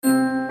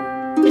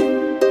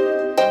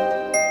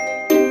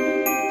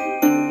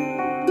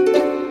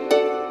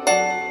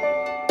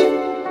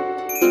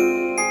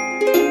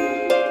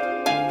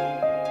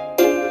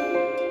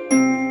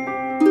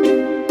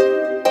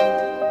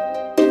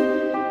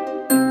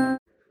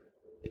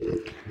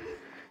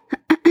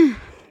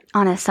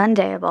on a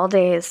Sunday of all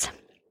days,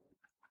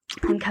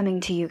 I'm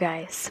coming to you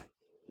guys.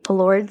 The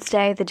Lord's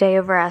Day, the day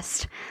of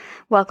rest.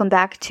 Welcome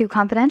back to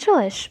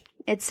Confidential-ish.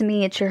 It's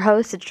me, it's your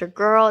host, it's your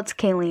girl, it's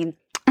Kayleen.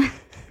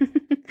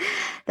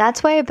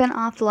 That's why I've been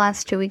off the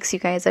last 2 weeks, you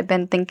guys. I've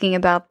been thinking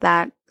about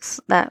that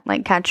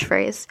like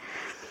catchphrase.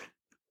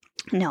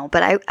 No,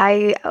 but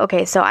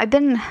okay, so I've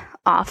been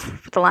off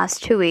for the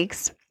last 2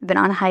 weeks. I've been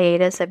on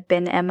hiatus. I've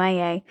been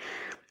MIA.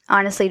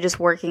 Honestly, just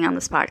working on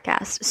this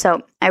podcast.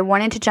 So I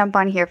wanted to jump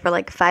on here for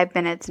like 5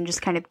 minutes and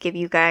just kind of give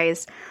you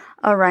guys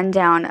a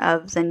rundown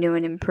of the new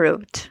and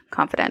improved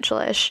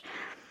Confidential-ish.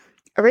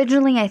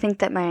 Originally, I think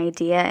that my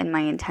idea and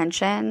my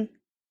intention,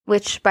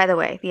 which, by the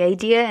way, the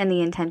idea and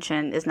the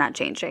intention is not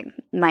changing.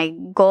 My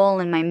goal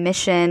and my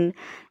mission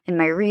and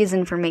my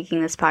reason for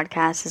making this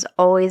podcast has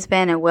always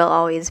been and will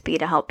always be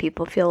to help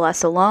people feel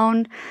less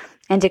alone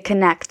and to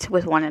connect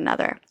with one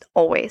another.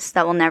 Always.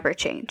 That will never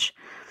change.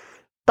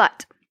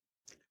 But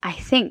I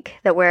think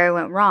that where I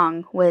went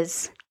wrong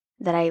was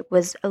that I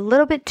was a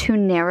little bit too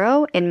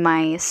narrow in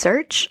my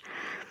search.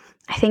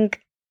 I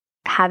think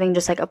having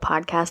just like a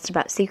podcast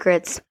about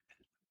secrets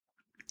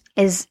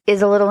is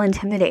a little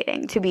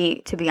intimidating, to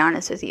be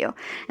honest with you.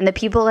 And the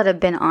people that have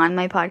been on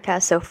my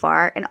podcast so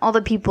far and all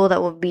the people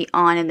that will be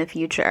on in the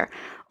future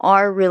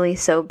are really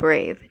so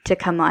brave to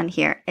come on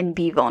here and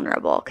be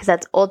vulnerable, because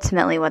that's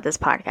ultimately what this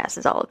podcast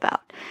is all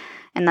about.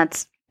 And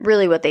that's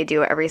really what they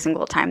do every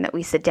single time that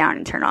we sit down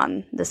and turn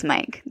on this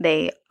mic.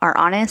 They are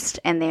honest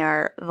and they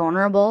are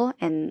vulnerable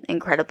and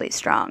incredibly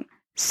strong.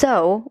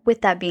 So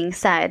with that being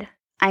said,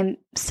 I'm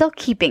still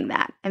keeping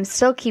that. I'm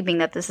still keeping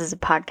that this is a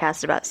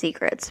podcast about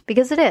secrets,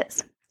 because it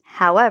is.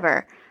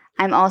 However,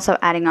 I'm also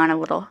adding on a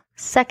little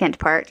second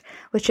part,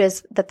 which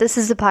is that this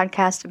is a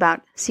podcast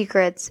about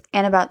secrets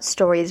and about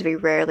stories we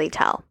rarely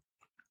tell.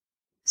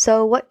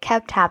 So what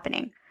kept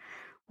happening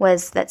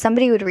was that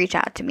somebody would reach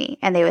out to me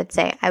and they would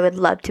say, I would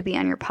love to be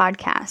on your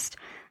podcast.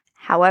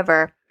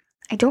 However,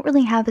 I don't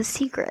really have a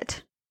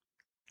secret.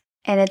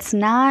 And it's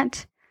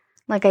not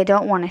like I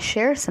don't want to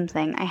share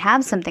something. I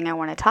have something I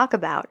want to talk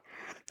about,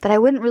 but I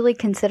wouldn't really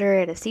consider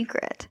it a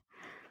secret.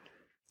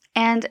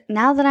 And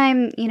now that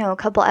I'm, a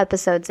couple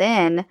episodes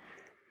in,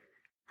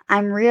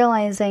 I'm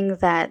realizing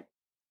that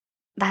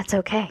that's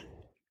okay.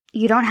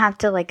 You don't have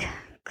to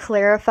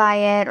clarify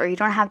it, or you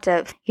don't have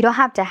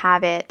to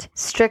have it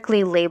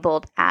strictly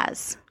labeled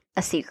as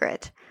a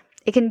secret.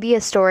 It can be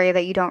a story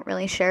that you don't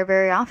really share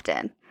very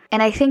often.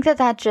 And I think what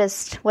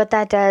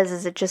that does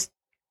is it just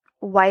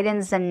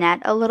widens the net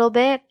a little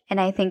bit,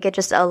 and I think it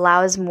just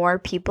allows more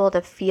people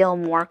to feel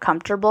more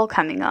comfortable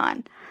coming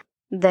on.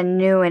 The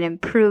new and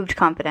improved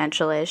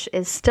Confidential-ish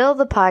is still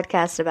the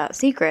podcast about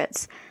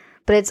secrets,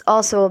 but it's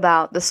also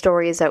about the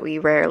stories that we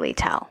rarely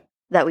tell,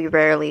 that we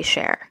rarely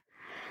share.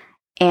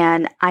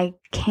 And I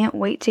can't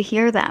wait to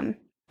hear them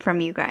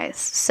from you guys.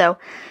 So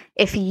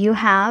if you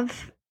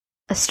have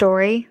a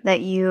story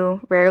that you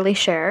rarely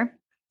share,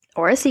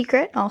 or a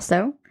secret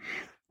also,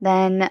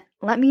 then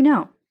let me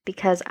know,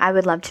 because I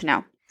would love to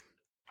know.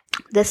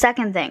 The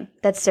second thing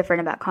that's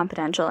different about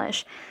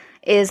Confidential-ish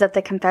is that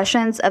the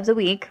confessions of the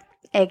week,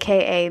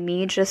 aka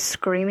me just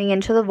screaming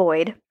into the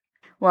void,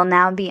 will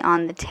now be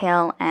on the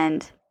tail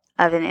end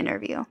of an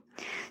interview.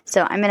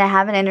 So I'm going to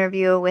have an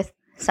interview with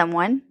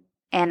someone,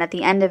 and at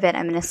the end of it,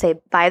 I'm going to say,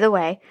 by the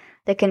way,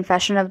 the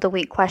confession of the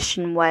week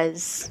question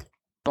was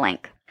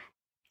blank.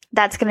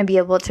 That's going to be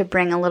able to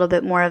bring a little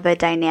bit more of a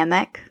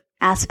dynamic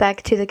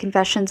aspect to the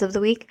confessions of the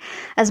week.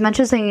 As much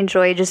as I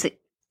enjoy just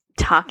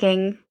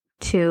talking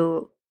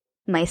to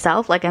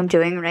myself like I'm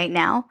doing right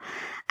now,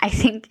 I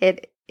think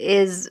it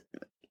is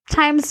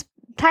time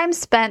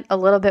spent a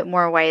little bit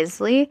more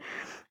wisely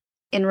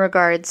in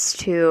regards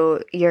to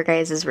your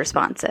guys'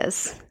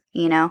 responses,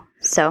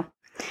 So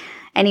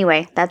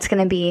anyway, that's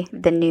going to be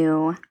the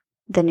new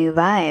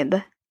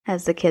vibe,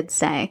 as the kids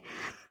say.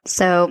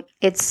 So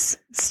it's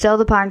still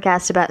the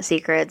podcast about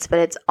secrets, but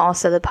it's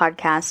also the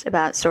podcast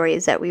about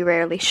stories that we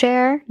rarely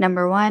share,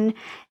 number one.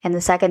 And the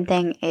second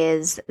thing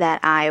is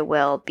that I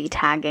will be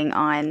tagging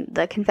on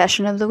the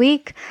confession of the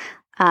week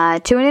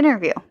to an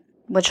interview,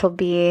 which will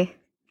be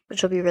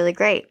really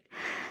great.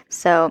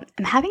 So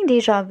I'm having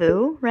deja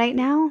vu right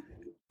now.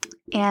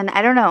 And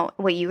I don't know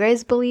what you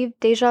guys believe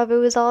deja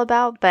vu is all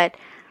about, but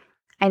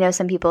I know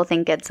some people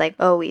think it's like,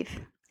 oh,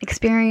 we've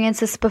experienced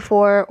this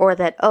before, or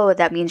that, oh,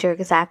 that means you're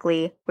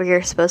exactly where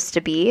you're supposed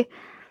to be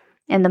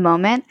in the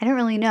moment. I don't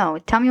really know.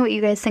 Tell me what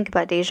you guys think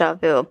about deja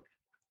vu.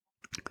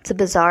 It's a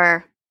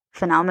bizarre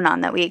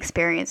phenomenon that we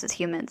experience as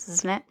humans,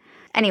 isn't it?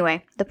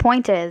 Anyway, the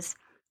point is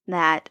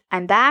that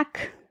I'm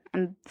back.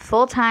 I'm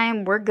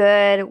full-time. We're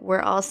good.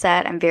 We're all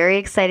set. I'm very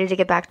excited to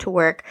get back to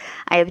work.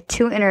 I have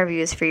 2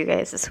 interviews for you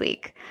guys this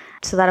week,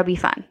 so that'll be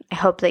fun. I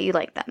hope that you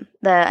like them.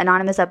 The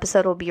anonymous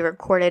episode will be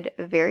recorded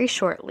very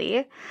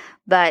shortly,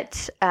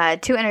 but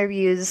 2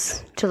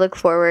 interviews to look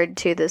forward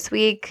to this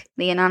week.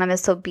 The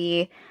anonymous will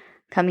be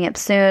coming up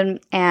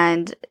soon,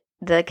 and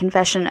the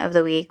confession of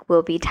the week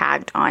will be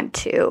tagged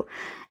onto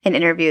an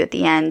interview at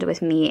the end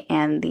with me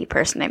and the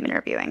person I'm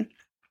interviewing.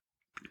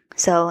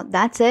 So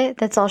that's it.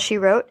 That's all she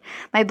wrote.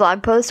 My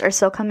blog posts are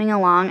still coming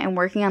along. I'm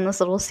working on this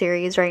little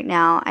series right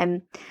now.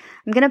 I'm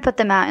going to put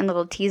them out in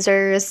little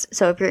teasers.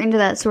 So if you're into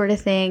that sort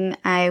of thing,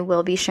 I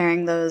will be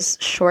sharing those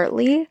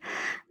shortly.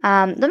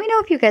 Let me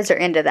know if you guys are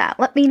into that.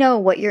 Let me know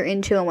what you're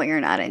into and what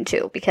you're not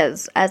into,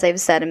 because as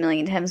I've said a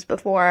million times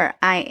before,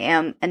 I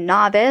am a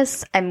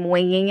novice. I'm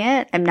winging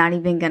it. I'm not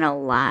even going to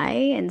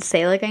lie and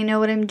say like I know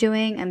what I'm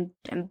doing.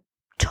 I'm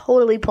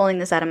totally pulling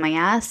this out of my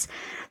ass,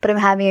 but I'm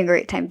having a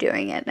great time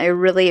doing it. I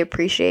really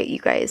appreciate you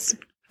guys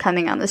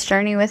coming on this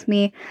journey with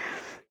me.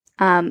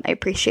 I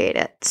appreciate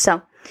it.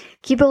 So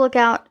keep a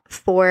lookout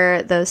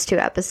for those 2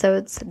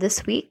 episodes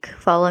this week.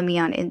 Follow me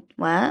on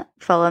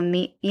Follow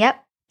me.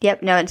 Yep.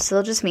 No, it's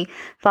still just me.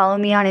 Follow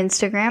me on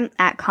Instagram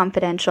at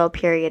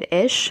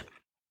confidential.ish.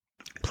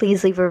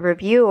 Please leave a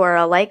review or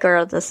a like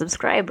or the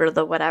subscribe or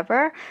the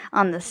whatever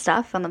on the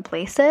stuff, on the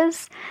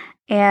places.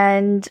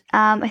 And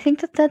I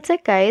think that's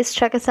it, guys.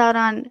 Check us out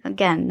on,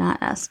 again,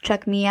 not us.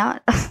 Check me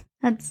out.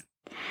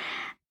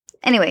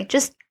 Anyway,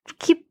 just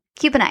keep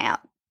an eye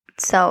out.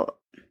 So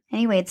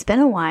anyway, it's been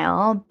a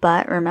while,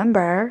 but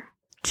remember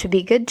to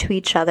be good to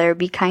each other,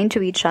 be kind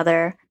to each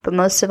other, but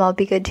most of all,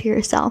 be good to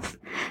yourself.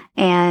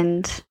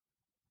 And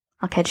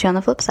I'll catch you on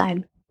the flip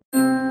side.